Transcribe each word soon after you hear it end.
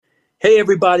Hey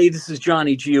everybody, this is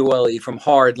Johnny Gioeli from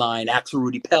Hardline, Axel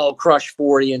Rudy Pell, Crush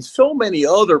 40, and so many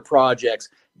other projects.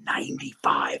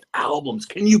 95 albums.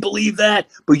 Can you believe that?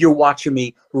 But you're watching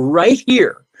me right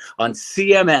here on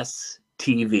CMS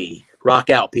TV.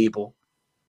 Rock out, people.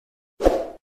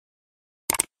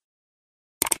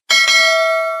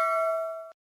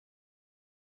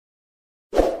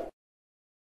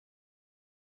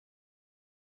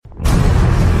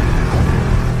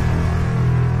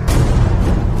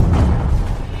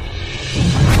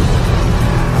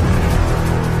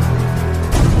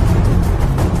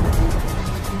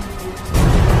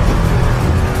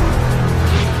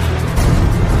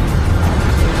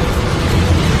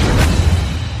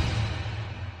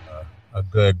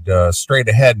 Good straight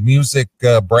ahead music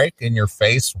break in your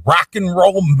face. Rock and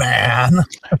roll, man.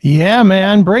 Yeah,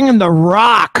 man. Bring in the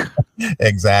rock.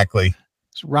 Exactly.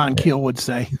 As Ron Keel would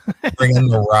say. Bring in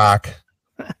the rock.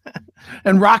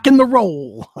 And rock and the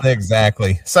roll.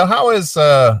 Exactly. So how is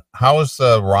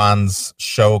Ron's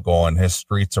show going? His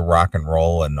Streets of Rock and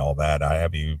Roll and all that.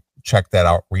 Have you checked that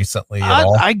out recently at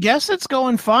all? I guess it's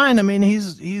going fine. I mean,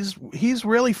 he's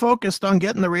really focused on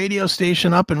getting the radio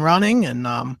station up and running, and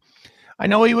I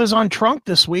know he was on Trunk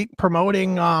this week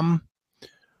promoting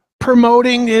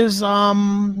his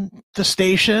the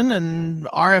station and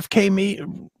RFK,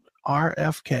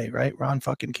 right? Ron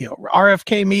fucking Keel.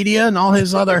 RFK Media and all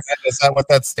his other. Is that what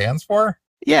that stands for?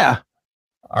 Yeah.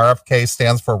 RFK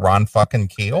stands for Ron fucking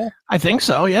Keel? I think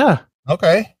so, yeah.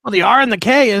 Okay. Well, the R and the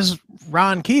K is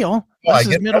Ron Keel. Well,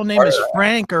 his middle name is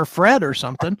Frank or Fred or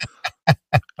something.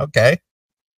 Okay.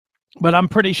 But I'm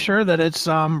pretty sure that it's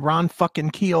Ron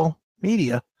fucking Keel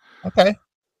Media. Okay.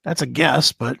 That's a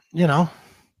guess, but you know.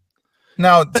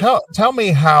 Now tell me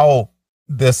how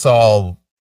this all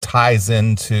ties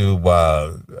into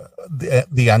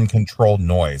the uncontrolled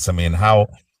noise. I mean, how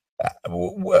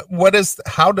does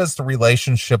the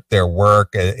relationship there work?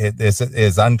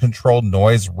 Is uncontrolled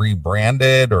noise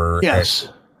rebranded or yes,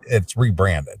 it's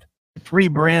rebranded? It's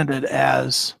rebranded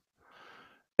as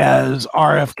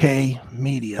RFK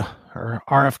Media or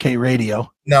RFK Radio.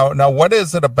 Now, what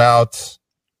is it about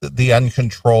the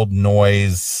uncontrolled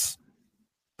noise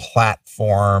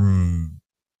platform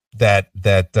that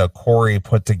Corey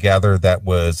put together that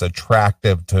was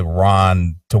attractive to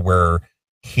Ron to where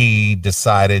he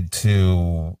decided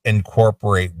to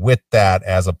incorporate with that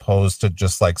as opposed to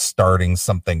just like starting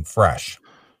something fresh?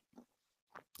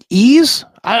 Ease?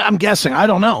 I'm guessing. I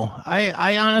don't know.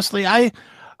 I honestly,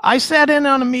 I sat in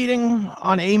on a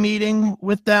meeting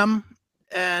with them,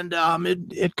 and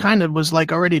it kind of was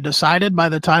like already decided by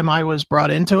the time I was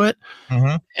brought into it.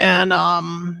 Mm-hmm.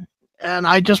 And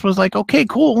I just was like, okay,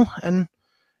 cool. And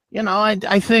you know,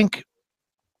 I think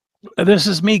this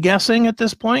is me guessing at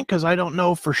this point because I don't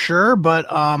know for sure, but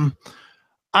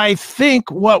I think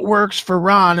what works for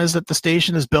Ron is that the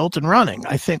station is built and running.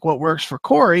 I think what works for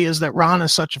Corey is that Ron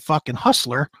is such a fucking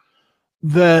hustler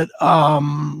that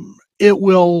it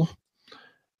will,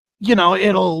 you know,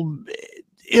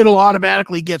 it'll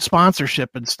automatically get sponsorship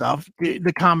and stuff.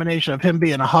 The combination of him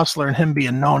being a hustler and him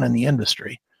being known in the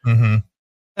industry. Mm-hmm.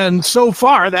 And so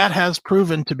far that has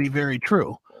proven to be very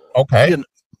true. Okay.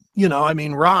 You know, I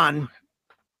mean, Ron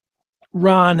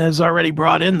has already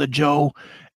brought in the Joe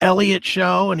Elliott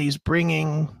show, and he's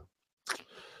bringing,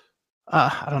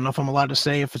 I don't know if I'm allowed to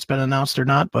say if it's been announced or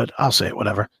not, but I'll say it,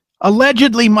 whatever.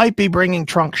 Allegedly might be bringing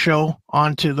Trunk Show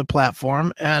onto the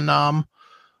platform. And,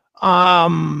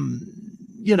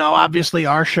 you know, obviously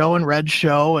our show and Red's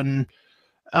show, and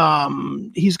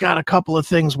he's got a couple of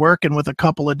things working with a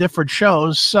couple of different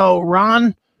shows. So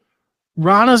Ron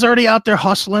is already out there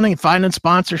hustling and finding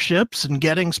sponsorships and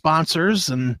getting sponsors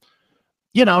and,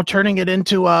 you know, turning it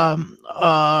into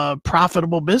a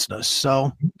profitable business.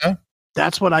 So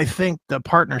that's what I think the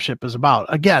partnership is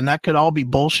about. Again, that could all be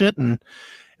bullshit, and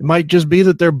it might just be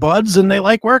that they're buds and they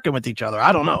like working with each other.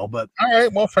 I don't know, but all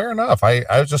right. Well, fair enough. I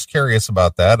was just curious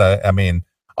about that. I mean,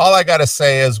 all I got to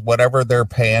say is whatever they're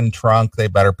paying Trunk, they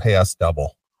better pay us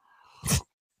double.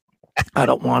 I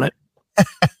don't want it.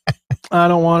 I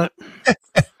don't want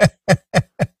it.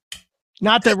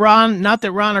 Not that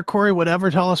Ron or Corey would ever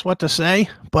tell us what to say,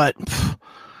 but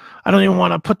I don't even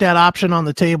want to put that option on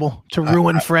the table to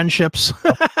ruin friendships.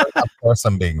 Of course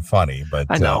I'm being funny, but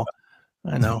I know.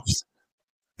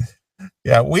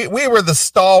 Yeah, we were the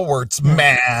stalwarts,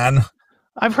 man.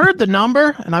 I've heard the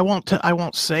number, and I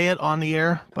won't say it on the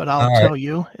air, but I'll tell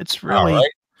you, it's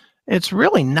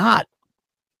really not.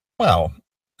 Well,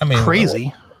 I mean,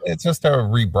 crazy. It's just a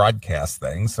rebroadcast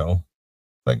thing, so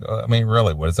like, I mean,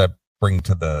 really, what does that bring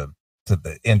to the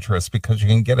interest? Because you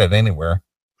can get it anywhere.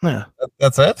 Yeah,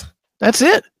 that's it. That's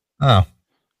it. Oh,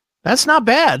 That's not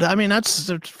bad. I mean,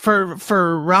 that's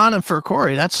for Ron and for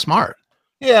Corey. That's smart.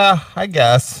 Yeah, I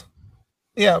guess.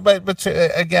 Yeah, but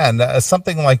again,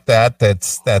 something like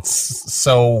that's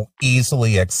so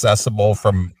easily accessible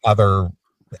from other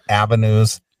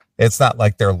avenues. It's not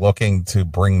like they're looking to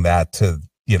bring that to,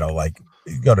 like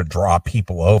go to draw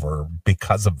people over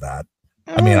because of that.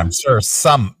 I mean, I'm sure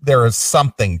there is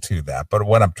something to that, but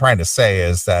what I'm trying to say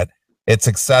is that it's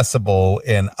accessible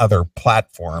in other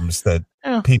platforms that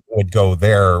people would go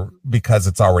there because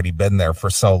it's already been there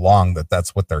for so long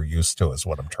that's what they're used to, is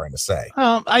what I'm trying to say.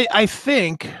 I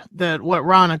think that what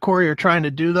Ron and Corey are trying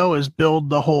to do, though, is build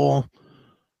the whole,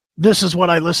 this is what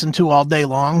I listen to all day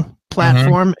long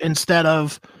platform, instead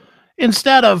of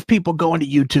people going to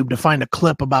YouTube to find a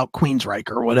clip about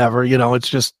Queensryche or whatever. It's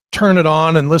just turn it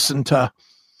on and listen to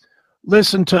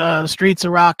Streets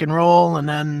of Rock and Roll, and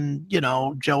then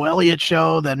Joe Elliott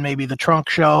show, then maybe the Trunk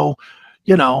show,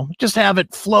 just have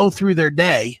it flow through their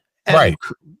day and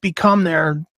become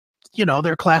their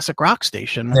classic rock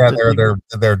station. Yeah,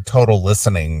 they're total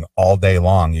listening all day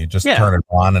long. You just turn it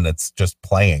on and it's just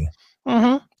playing.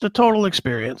 The total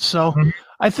experience. So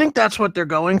I think that's what they're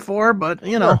going for, but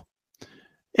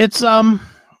it's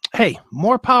hey,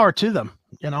 more power to them.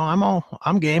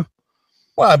 I'm game.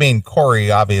 Well, I mean,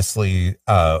 Corey, obviously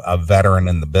a veteran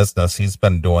in the business. He's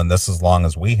been doing this as long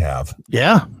as we have.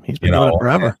 Yeah, he's been doing it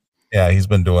forever. Yeah, he's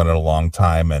been doing it a long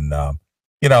time. And,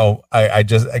 I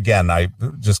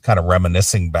just kind of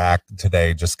reminiscing back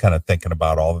today, just kind of thinking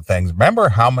about all the things. Remember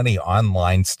how many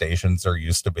online stations there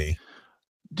used to be?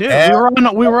 Dude,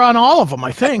 we were on all of them,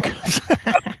 I think.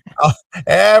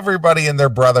 Everybody and their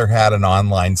brother had an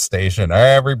online station.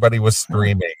 Everybody was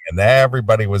streaming and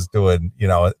everybody was doing,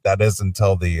 that is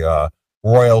until the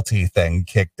royalty thing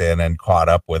kicked in and caught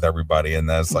up with everybody. And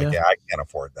that's like, I can't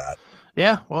afford that.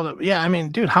 Yeah. Well, I mean,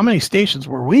 dude, how many stations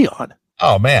were we on?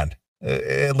 Oh man,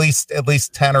 at least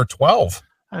 10 or 12.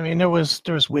 I mean, there was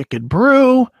Wicked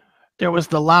Brew. There was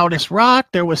The Loudest Rock.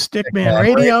 There was Stickman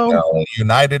Radio.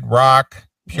 United Rock,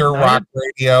 Pure Rock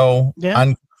Radio,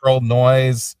 Uncontrolled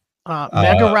Noise.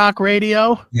 Mega Rock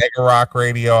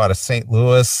Radio out of St.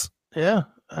 Louis. Yeah.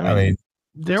 I mean,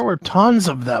 there were tons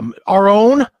of them. Our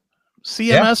own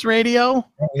CMS Radio.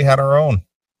 We had our own.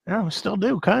 Yeah, we still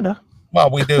do, kind of. Well,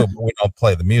 we do, but we don't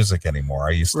play the music anymore.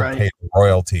 I used to pay the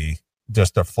royalty,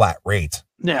 just a flat rate.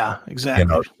 Yeah,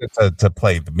 exactly. To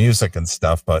play the music and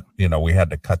stuff, but we had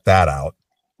to cut that out.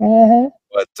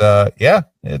 But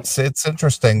it's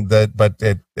interesting but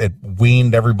it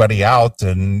weaned everybody out,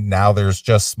 and now there's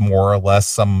just more or less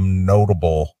some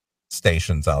notable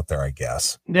stations out there, I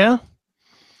guess. Yeah.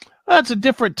 That's a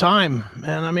different time,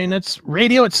 man. I mean,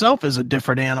 radio itself is a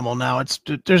different animal now.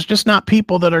 There's just not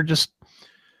people that are just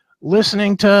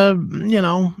listening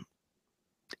to,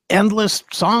 endless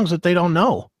songs that they don't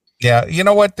know. Yeah. You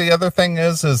know what? The other thing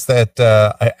is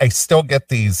that I still get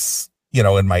these,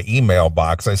 in my email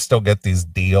box, I still get these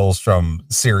deals from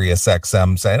Sirius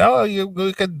XM saying,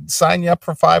 we could sign you up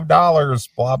for $5,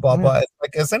 blah, blah, blah.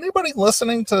 Like, is anybody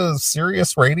listening to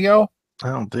Sirius Radio? I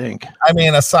don't think. I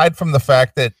mean, aside from the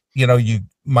fact that, you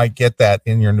might get that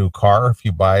in your new car if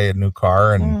you buy a new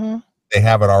car and they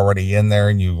have it already in there,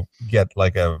 and you get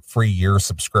like a free year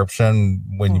subscription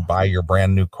when you buy your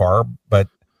brand new car. But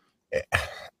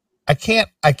I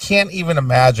can't even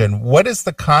imagine what is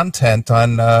the content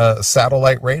on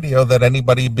satellite radio that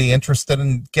anybody be interested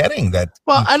in getting. That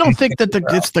I don't think that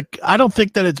I don't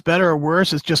think that it's better or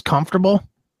worse. It's just comfortable.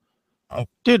 Oh.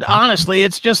 Dude, honestly,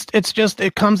 it's just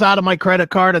it comes out of my credit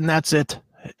card and that's it.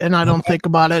 And I don't think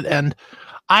about it. And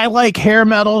I like hair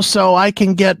metal, so I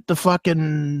can get the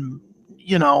fucking,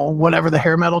 whatever the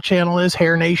hair metal channel is,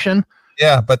 Hair Nation.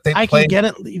 Yeah, but I can get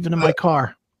it even in my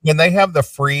car. When they have the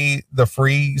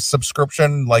free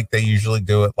subscription, like they usually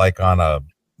do it like on a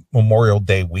Memorial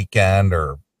Day weekend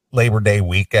or Labor Day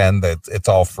weekend, that it's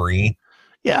all free.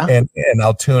 Yeah. And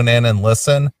I'll tune in and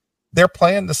listen. They're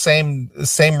playing the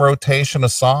same rotation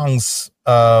of songs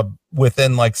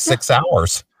within like 6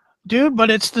 hours. Dude, but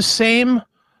it's the same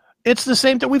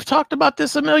that we've talked about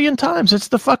this a million times. It's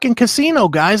the fucking casino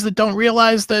guys that don't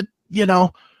realize that,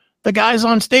 the guys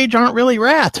on stage aren't really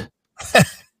Rat.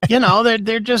 They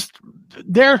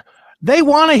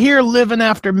want to hear Living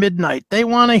After Midnight. They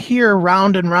want to hear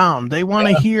Round and Round. They want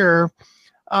to hear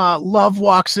Love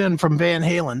Walks In from Van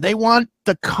Halen. They want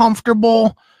the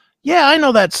comfortable, I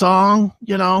know that song,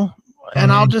 and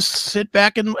I'll just sit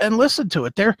back and listen to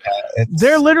it.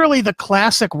 They're literally the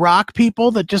classic rock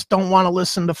people that just don't want to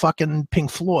listen to fucking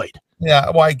Pink Floyd.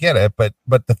 Yeah, well, I get it, but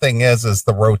the thing is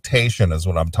the rotation is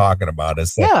what I'm talking about.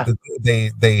 Is that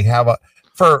they have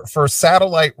for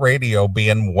satellite radio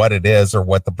being what it is, or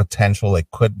what the potential it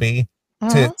could be,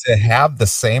 to have the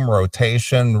same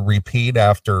rotation repeat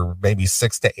after maybe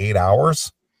 6 to 8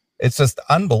 hours, it's just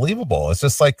unbelievable. It's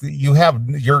just like you have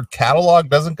your catalog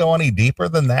doesn't go any deeper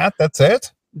than that. That's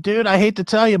it. Dude, I hate to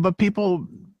tell you, but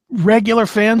regular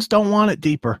fans don't want it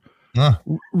deeper.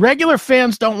 Regular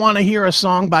fans don't want to hear a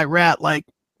song by Rat like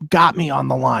Got Me on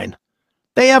the Line.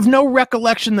 They have no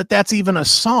recollection that that's even a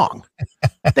song.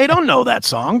 They don't know that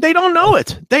song. They don't know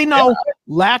it. They know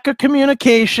lack of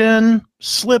communication,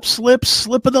 slip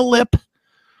of the lip,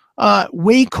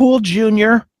 Way Cool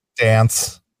Junior.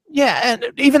 Dance. Yeah, and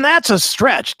even that's a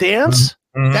stretch. Dance,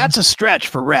 that's a stretch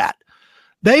for Rat.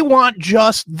 They want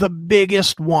just the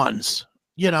biggest ones.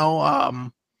 You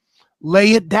know,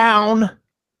 Lay It Down.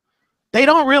 They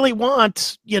don't really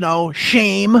want,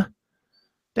 Shame.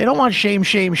 They don't want shame.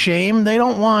 They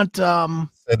don't want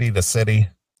City to City.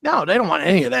 No, they don't want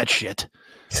any of that shit.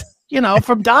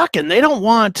 From Dokken, they don't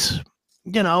want,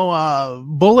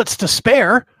 Bullets to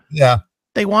Spare. Yeah.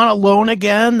 They want Alone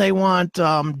Again. They want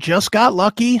Just Got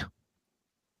Lucky.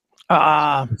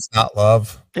 It's Not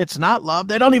Love. It's Not Love.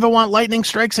 They don't even want Lightning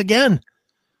Strikes Again.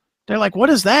 They're like, what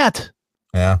is that?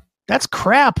 Yeah. That's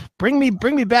crap. Bring me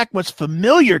back what's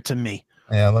familiar to me.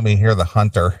 Yeah, let me hear The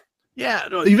Hunter. Yeah,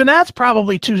 even that's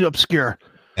probably too obscure.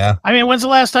 Yeah. I mean, when's the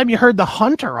last time you heard The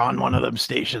Hunter on one of them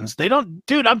stations? They don't,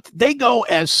 dude, they go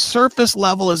as surface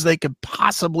level as they could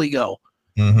possibly go.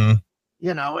 Mm-hmm.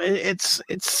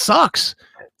 It sucks.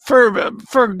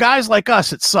 For guys like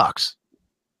us, it sucks.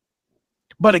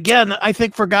 But again, I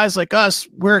think for guys like us,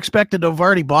 we're expected to have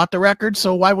already bought the record,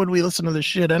 so why would we listen to this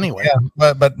shit anyway?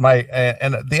 Yeah, but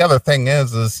and the other thing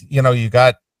is you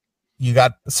got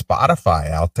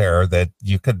Spotify out there that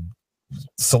you could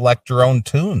select your own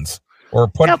tunes, or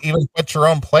put your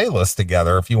own playlist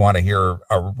together if you want to hear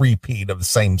a repeat of the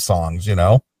same songs.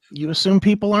 You assume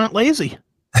people aren't lazy.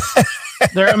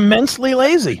 They're immensely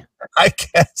lazy. I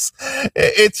guess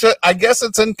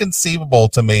it's inconceivable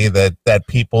to me that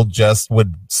people just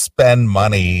would spend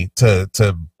money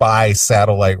to buy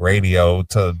satellite radio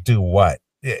to do what.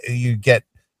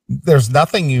 There's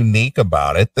nothing unique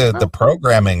about it. The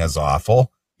programming is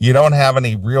awful. You don't have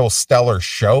any real stellar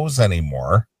shows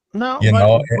anymore. No,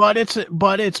 but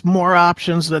it's more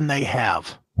options than they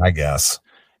have. I guess.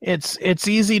 It's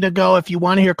easy to go. If you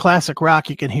want to hear classic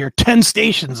rock, you can hear 10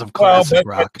 stations of classic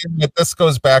rock. But this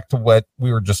goes back to what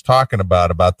we were just talking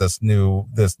about this new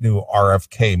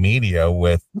RFK media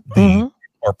with the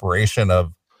incorporation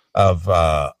of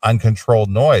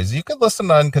uncontrolled noise. You could listen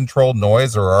to uncontrolled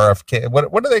noise or RFK.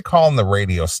 What do they call in the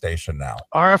radio station now?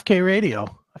 RFK radio.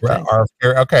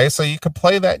 RFK. Okay, so you could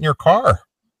play that in your car.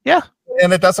 Yeah,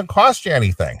 and it doesn't cost you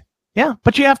anything. Yeah,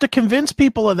 but you have to convince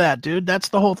people of that, dude. That's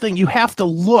the whole thing. You have to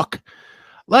look,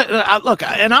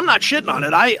 and I'm not shitting on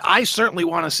it. I certainly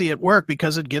want to see it work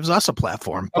because it gives us a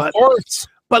platform. But, of course.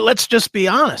 But let's just be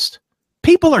honest.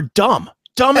 People are dumb.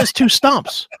 Dumb as two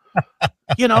stumps.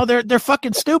 They're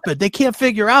fucking stupid. They can't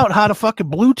figure out how to fucking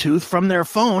Bluetooth from their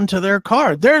phone to their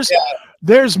car. There's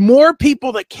more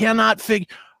people that cannot figure.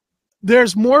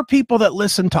 There's more people that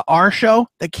listen to our show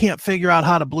that can't figure out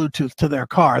how to Bluetooth to their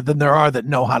car than there are that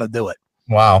know how to do it.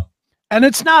 Wow. And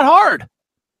it's not hard.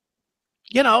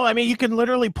 You can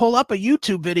literally pull up a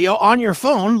YouTube video on your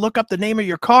phone, look up the name of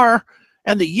your car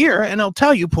and the year, and it'll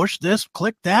tell you push this,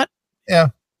 click that. Yeah.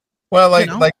 Well,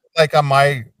 like on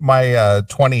my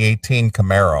 2018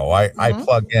 Camaro, I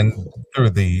plug in through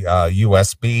the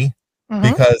USB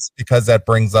because that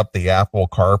brings up the Apple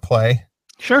CarPlay.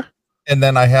 Sure. And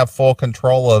then I have full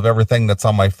control of everything that's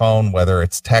on my phone, whether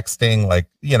it's texting, like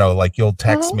you'll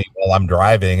text me while I'm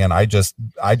driving and I just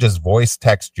voice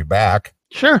text you back.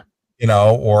 Sure.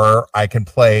 Or I can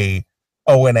play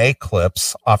O&A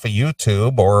clips off of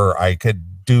YouTube, or I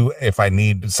could do, if I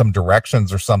need some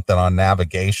directions or something on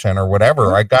navigation or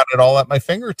whatever, I got it all at my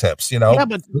fingertips, Yeah,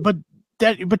 but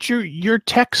you're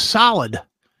tech solid.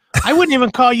 I wouldn't even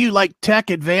call you like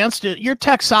tech advanced. You're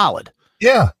tech solid.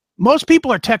 Yeah. Most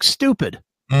people are tech stupid.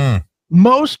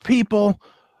 Most people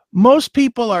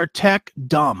are tech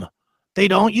dumb. They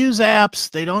don't use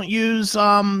apps. They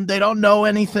don't know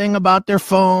anything about their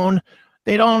phone.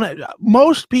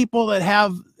 Most people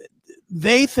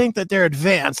they think that they're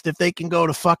advanced if they can go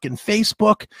to fucking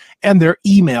Facebook and their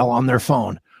email on their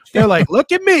phone. They're like,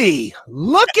 look at me.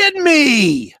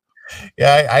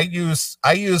 Yeah. I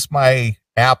use my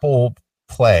Apple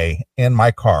Play in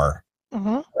my car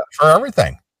for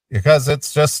everything. Because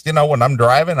it's just, when I'm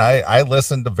driving, I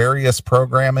listen to various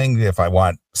programming. If I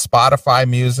want Spotify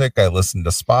music, I listen to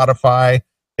Spotify.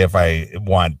 If I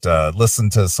want to listen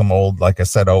to some old, like I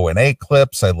said, O&A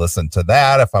clips, I listen to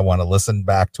that. If I want to listen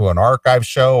back to an archive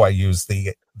show, I use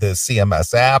the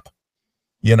CMS app.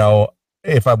 You know,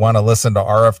 if I want to listen to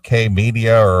RFK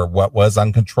media or what was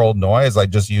uncontrolled noise, I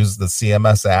just use the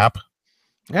CMS app.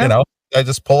 Yeah. You know, I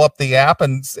just pull up the app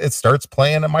and it starts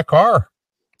playing in my car.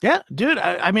 Yeah, dude.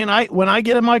 I mean, when I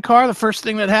get in my car, the first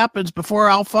thing that happens before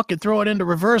I'll fucking throw it into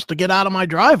reverse to get out of my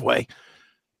driveway,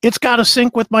 it's got to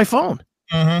sync with my phone.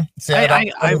 Mm-hmm. See, I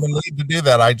don't even need to do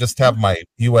that. I just have my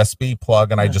USB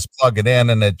plug and I just plug it in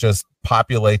and it just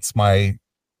populates my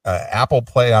Apple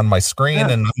Play on my screen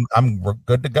and I'm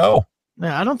good to go.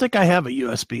 Yeah, I don't think I have a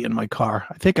USB in my car.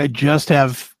 I think I just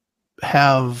have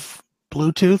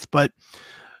Bluetooth, but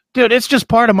dude, it's just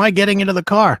part of my getting into the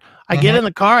car. I get in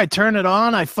the car, I turn it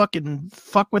on, I fucking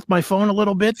fuck with my phone a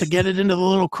little bit to get it into the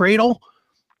little cradle.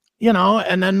 You know,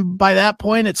 and then by that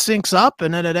point it syncs up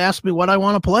and then it asks me what I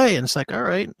want to play. And it's like, all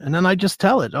right. And then I just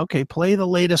tell it, okay, play the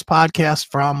latest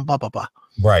podcast from blah, blah, blah.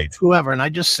 Right. Whoever. And I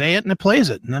just say it and it plays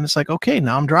it. And then it's like, okay,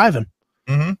 now I'm driving.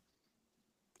 Mm-hmm.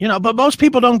 You know, but most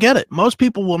people don't get it. Most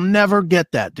people will never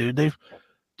get that, dude.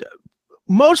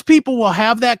 Most people will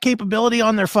have that capability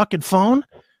on their fucking phone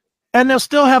and they'll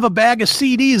still have a bag of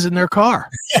CDs in their car.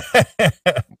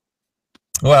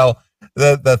 Well,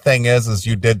 the thing is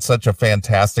you did such a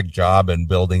fantastic job in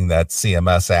building that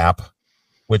CMS app,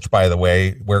 which, by the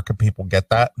way, where can people get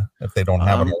that if they don't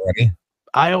have it already?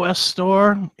 iOS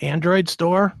store, Android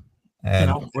store, and,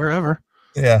 you know, wherever.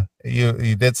 Yeah,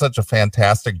 you did such a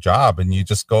fantastic job, and you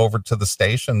just go over to the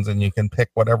stations and you can pick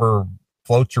whatever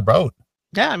floats your boat.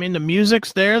 Yeah, I mean, the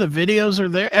music's there, the videos are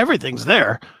there, everything's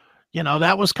there. You know,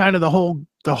 that was kind of the whole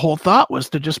thought was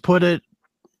to just put it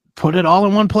all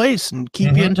in one place and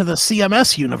keep you into the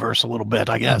CMS universe a little bit,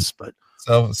 I guess. But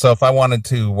so if I wanted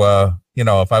to, you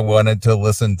know, if I wanted to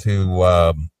listen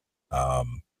to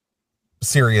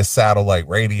Sirius satellite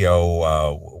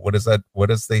radio, what is that? What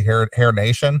is the Hair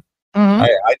Nation?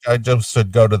 I just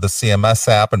should go to the CMS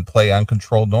app and play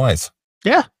Uncontrolled Noise.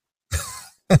 Yeah.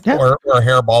 or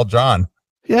Hairball John.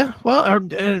 Yeah. Well,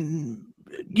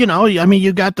 you know, I mean,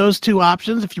 you got those two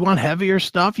options. If you want heavier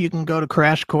stuff, you can go to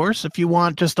Crash Course. If you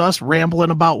want just us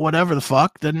rambling about whatever the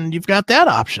fuck, then you've got that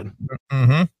option.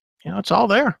 You know, it's all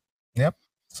there. Yep.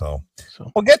 So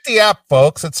well, get the app,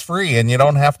 folks. It's free, and you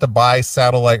don't have to buy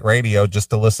satellite radio just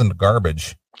to listen to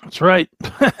garbage. That's right.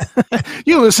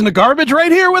 You listen to garbage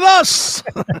right here with us.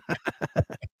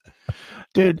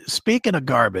 Dude, speaking of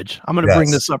garbage, I'm going to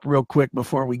bring this up real quick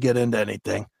before we get into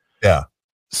anything. Yeah.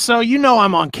 So, you know,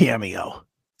 I'm on Cameo.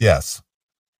 Yes.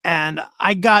 And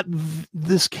I got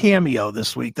this Cameo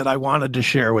this week that I wanted to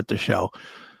share with the show.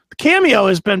 Cameo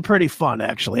has been pretty fun,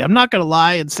 actually. I'm not going to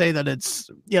lie and say that it's,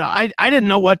 you know, I didn't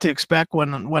know what to expect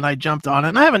when I jumped on it.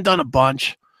 And I haven't done a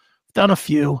bunch, done a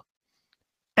few.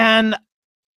 And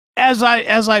as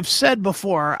I've said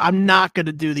before, I'm not going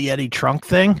to do the Eddie Trunk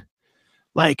thing.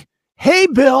 Like, hey,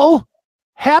 Bill,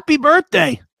 happy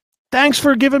birthday. Thanks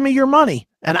for giving me your money.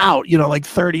 And out, you know, like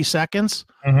 30 seconds.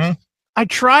 I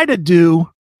try to do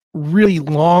really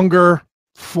longer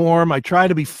form. I try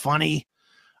to be funny.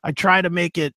 I try to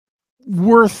make it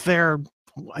worth their,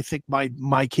 I think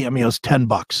my Cameo is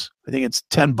 $10. I think it's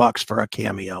 $10 for a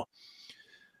Cameo.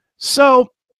 So,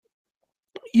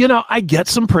 you know, I get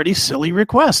some pretty silly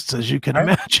requests, as you can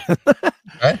imagine.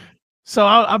 So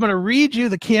I'm going to read you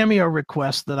the Cameo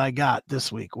request that I got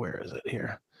this week. Where is it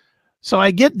here? So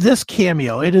I get this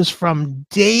Cameo. It is from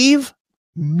Dave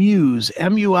Muse,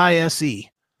 M-U-I-S-E.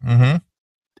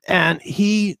 And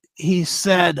he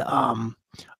said,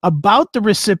 about the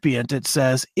recipient, it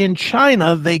says, in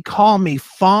China, they call me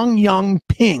Fong Yung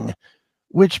Ping,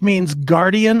 which means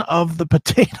guardian of the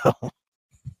potato.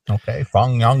 Okay,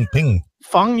 Fong Yung Ping.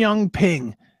 Fong Yung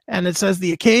Ping. And it says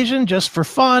the occasion just for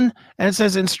fun. And it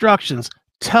says instructions.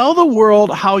 Tell the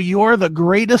world how you're the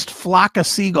greatest Flock of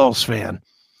Seagulls fan.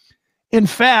 In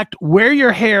fact, wear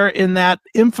your hair in that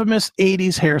infamous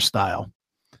 80s hairstyle.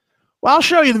 Well, I'll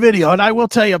show you the video, and I will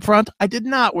tell you up front, I did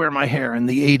not wear my hair in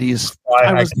the 80s. Well,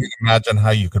 I can't imagine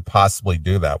how you could possibly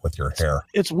do that with your hair.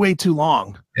 It's way too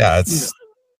long. Yeah, it's,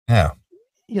 yeah.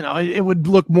 You know, it would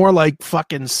look more like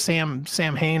fucking Sam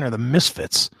Hain or the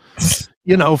Misfits,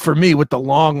 you know, for me with the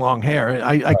long hair.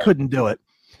 I couldn't do it.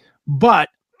 But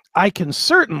I can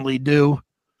certainly do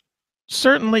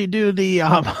the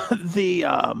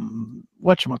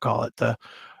whatchamacallit,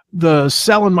 the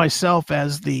selling myself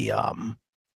as the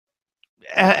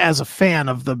as a fan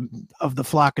of the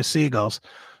Flock of Seagulls.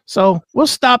 So we'll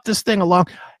stop this thing along.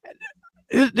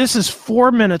 This is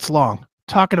 4 minutes long,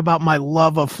 talking about my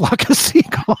love of Flock of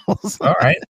Seagulls. All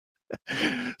right.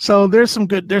 So there's some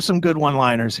good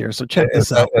one-liners here. So check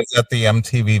this out. Is that the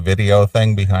MTV video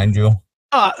thing behind you?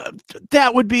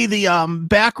 That would be the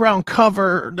background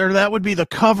cover, or that would be the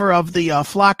cover of the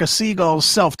Flock of Seagulls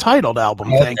self-titled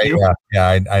album. Okay, Thank you.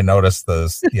 Yeah, I noticed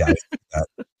those. Yeah.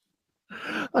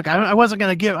 Look, I wasn't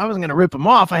gonna rip him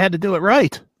off. I had to do it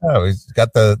right. Oh, he's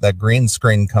got that green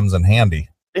screen comes in handy.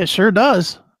 It sure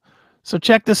does. So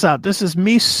check this out. This is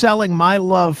me selling my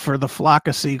love for the Flock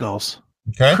of Seagulls.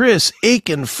 Okay. Chris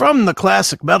Aiken from the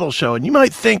Classic Metal Show. And you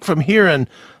might think from hearing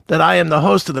that I am the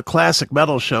host of the Classic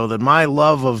Metal Show that my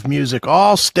love of music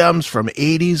all stems from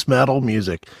 80s metal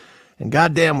music. And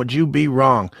goddamn, would you be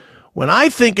wrong. When I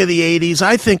think of the 80s,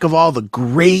 I think of all the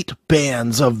great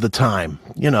bands of the time.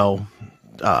 You know,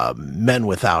 Men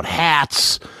Without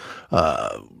Hats,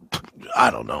 I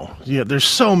don't know. Yeah, there's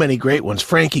so many great ones.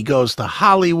 Frankie Goes to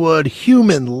Hollywood,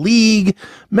 Human League,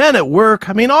 Men at Work.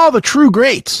 I mean, all the true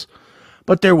greats.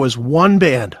 But there was one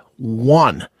band,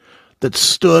 that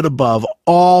stood above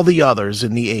all the others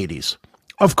in the 80s.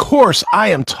 Of course, I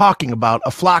am talking about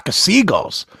A Flock of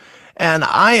Seagulls. And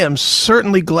I am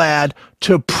certainly glad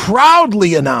to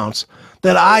proudly announce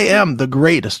that I am the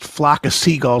greatest Flock of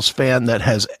Seagulls fan that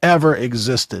has ever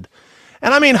existed.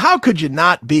 And I mean, how could you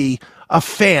not be a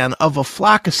fan of A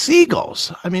Flock of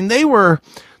Seagulls? I mean, they were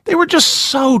just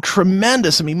so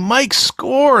tremendous. I mean, Mike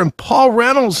Score and Paul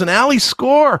Reynolds and Ali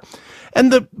Score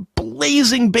and the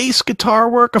blazing bass guitar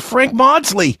work of Frank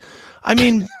Maudsley. I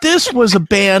mean, this was a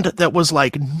band that was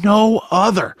like no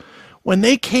other. When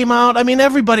they came out, I mean,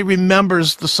 everybody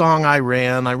remembers the song I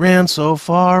Ran So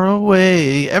Far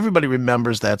Away. Everybody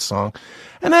remembers that song.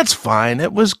 And that's fine.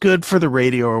 It was good for the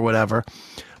radio or whatever.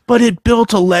 But it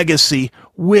built a legacy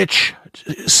which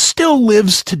still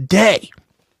lives today.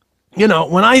 You know,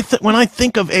 when I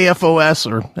think of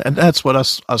AFOS, and that's what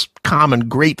us common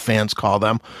great fans call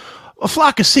them, A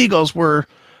Flock of Seagulls were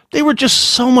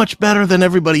just so much better than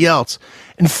everybody else.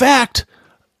 In fact,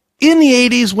 in the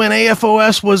 80s, when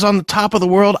AFOS was on the top of the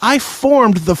world, I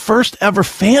formed the first ever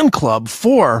fan club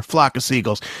for Flock of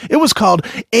Seagulls. It was called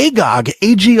AGOG,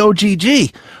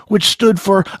 A-G-O-G-G, which stood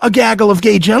for A Gaggle of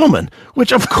Gay Gentlemen,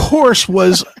 which of course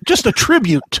was just a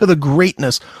tribute to the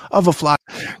greatness of A Flock.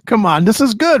 Come on, this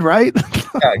is good, right?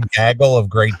 Yeah, Gaggle of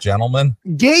Great Gentlemen.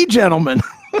 Gay gentlemen.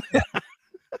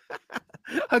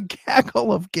 A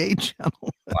gaggle of gay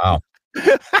gentlemen. Wow.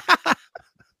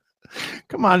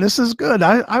 Come on, this is good.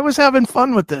 I was having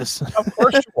fun with this. Of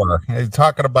course you were. You're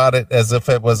talking about it as if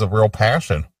it was a real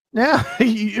passion. Yeah,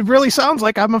 it really sounds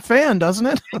like I'm a fan, doesn't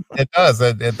it? It does.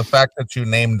 The fact that you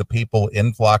named the people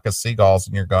in Flock of Seagulls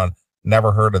and you're going,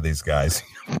 never heard of these guys.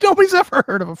 Nobody's ever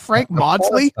heard of a Frank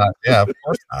Maudsley. Yeah, of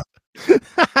course not.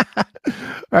 All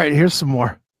right, here's some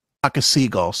more. Flock of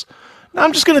Seagulls. Now,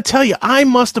 I'm just going to tell you, I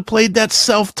must have played that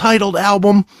self-titled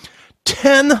album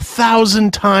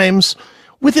 10,000 times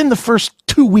within the first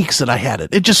 2 weeks that I had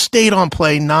it. It just stayed on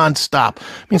play nonstop.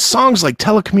 I mean, songs like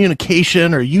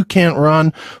Telecommunication or You Can't Run,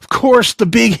 of course, the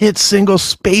big hit single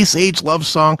Space Age Love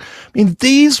Song. I mean,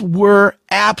 these were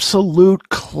absolute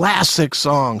classic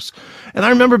songs. And I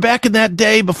remember back in that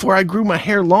day before I grew my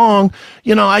hair long,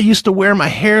 you know, I used to wear my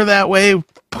hair that way,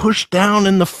 pushed down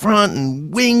in the front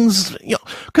and wings, you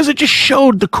know, because it just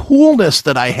showed the coolness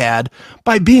that I had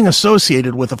by being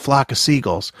associated with A Flock of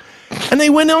Seagulls. And they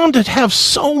went on to have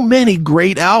so many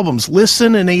great albums.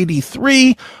 Listen in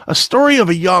 '83, A Story of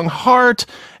a Young Heart,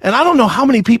 and I don't know how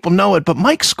many people know it, but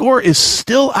Mike Score is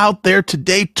still out there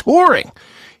today touring.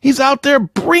 He's out there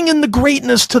bringing the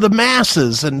greatness to the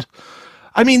masses. And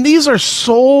I mean, these are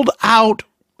sold out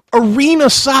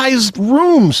arena-sized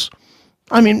rooms.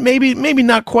 I mean, maybe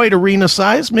not quite arena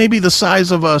size, maybe the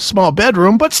size of a small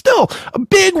bedroom, but still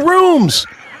big rooms.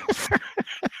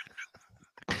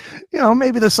 You know,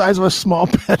 maybe the size of a small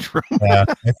bedroom. Yeah,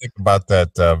 I think about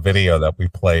that video that we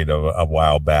played a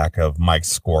while back of Mike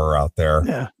Score out there.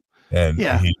 Yeah. And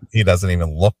he doesn't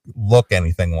even look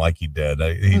anything like he did.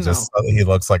 He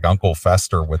looks like Uncle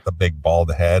Fester with the big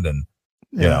bald head, and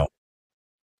you know.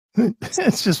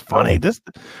 It's just funny. This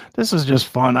is just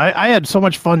fun. I had so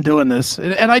much fun doing this,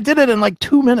 and I did it in like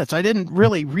 2 minutes. I didn't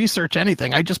really research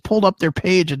anything. I just pulled up their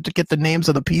page and to get the names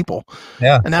of the people.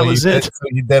 Yeah, and that was it. So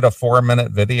you did a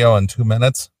 4-minute video in 2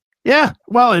 minutes. Yeah,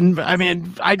 well, and I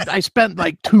mean, I spent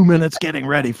like 2 minutes getting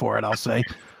ready for it. I'll say,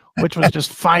 which was just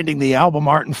finding the album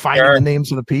art and finding the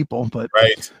names of the people. But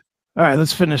right. All right,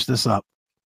 let's finish this up.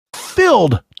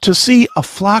 Thrilled to see A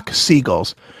Flock of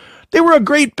Seagulls. They were a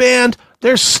great band.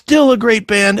 They're still a great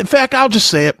band. In fact, I'll just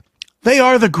say it. They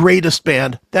are the greatest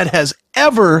band that has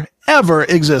ever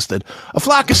existed. A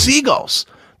Flock of Seagulls.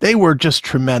 They were just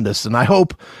tremendous. And I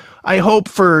hope I hope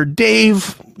for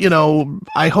Dave,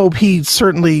 I hope he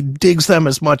certainly digs them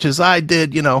as much as I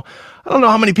did. I don't know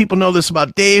how many people know this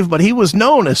about Dave, but he was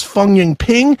known as Feng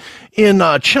Yingping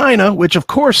in China, which of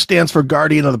course stands for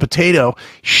Guardian of the Potato.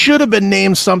 Should have been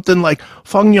named something like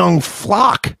Feng Yong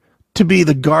Flock to be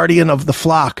the guardian of the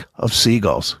flock of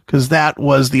seagulls, because that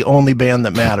was the only band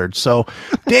that mattered. So,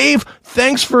 Dave,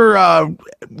 thanks for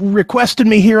requesting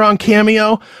me here on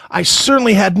Cameo. I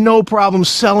certainly had no problem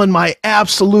selling my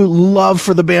absolute love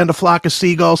for the band of Flock of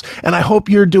Seagulls, and I hope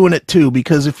you're doing it too,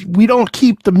 because if we don't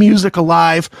keep the music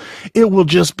alive, it will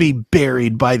just be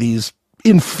buried by these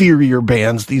inferior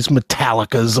bands, these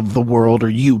Metallicas of the world, or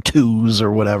U2s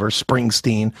or whatever,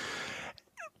 Springsteen.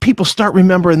 People start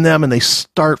remembering them and they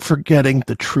start forgetting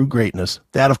the true greatness.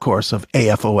 That, of course, of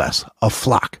AFOS, a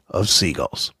flock of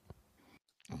seagulls.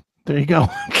 There you go.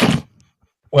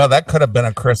 Well, that could have been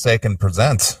a Chris Aiken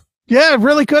Presents. Yeah, it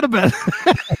really could have been.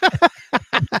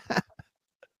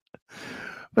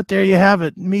 But there you have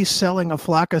it. Me selling a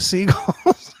flock of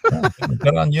seagulls. Yeah,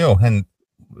 good on you. And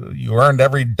you earned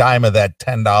every dime of that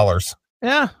 $10.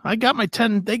 Yeah, I got my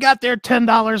 10. They got their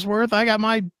 $10 worth. I got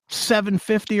my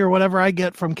 $7.50 or whatever I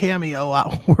get from Cameo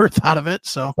worth out of it.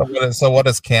 So what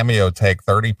does Cameo take?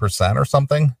 30% or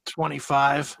something?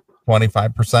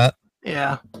 25%?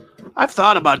 Yeah. I've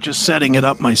thought about just setting it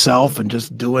up myself and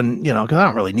just doing, because I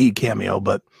don't really need Cameo,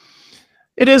 but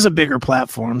it is a bigger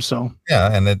platform. So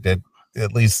yeah, and it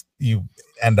at least you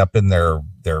end up in their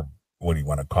what do you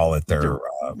want to call it? Their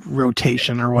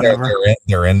rotation or whatever.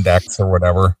 Their index or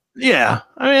whatever. Yeah,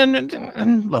 I mean,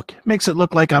 and look, it makes it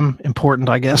look like I'm important,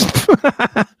 I guess.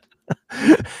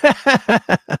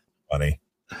 Funny,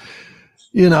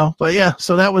 But yeah,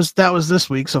 so that was this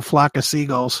week's A Flock of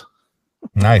Seagulls.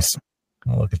 Nice.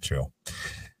 Well, look at you.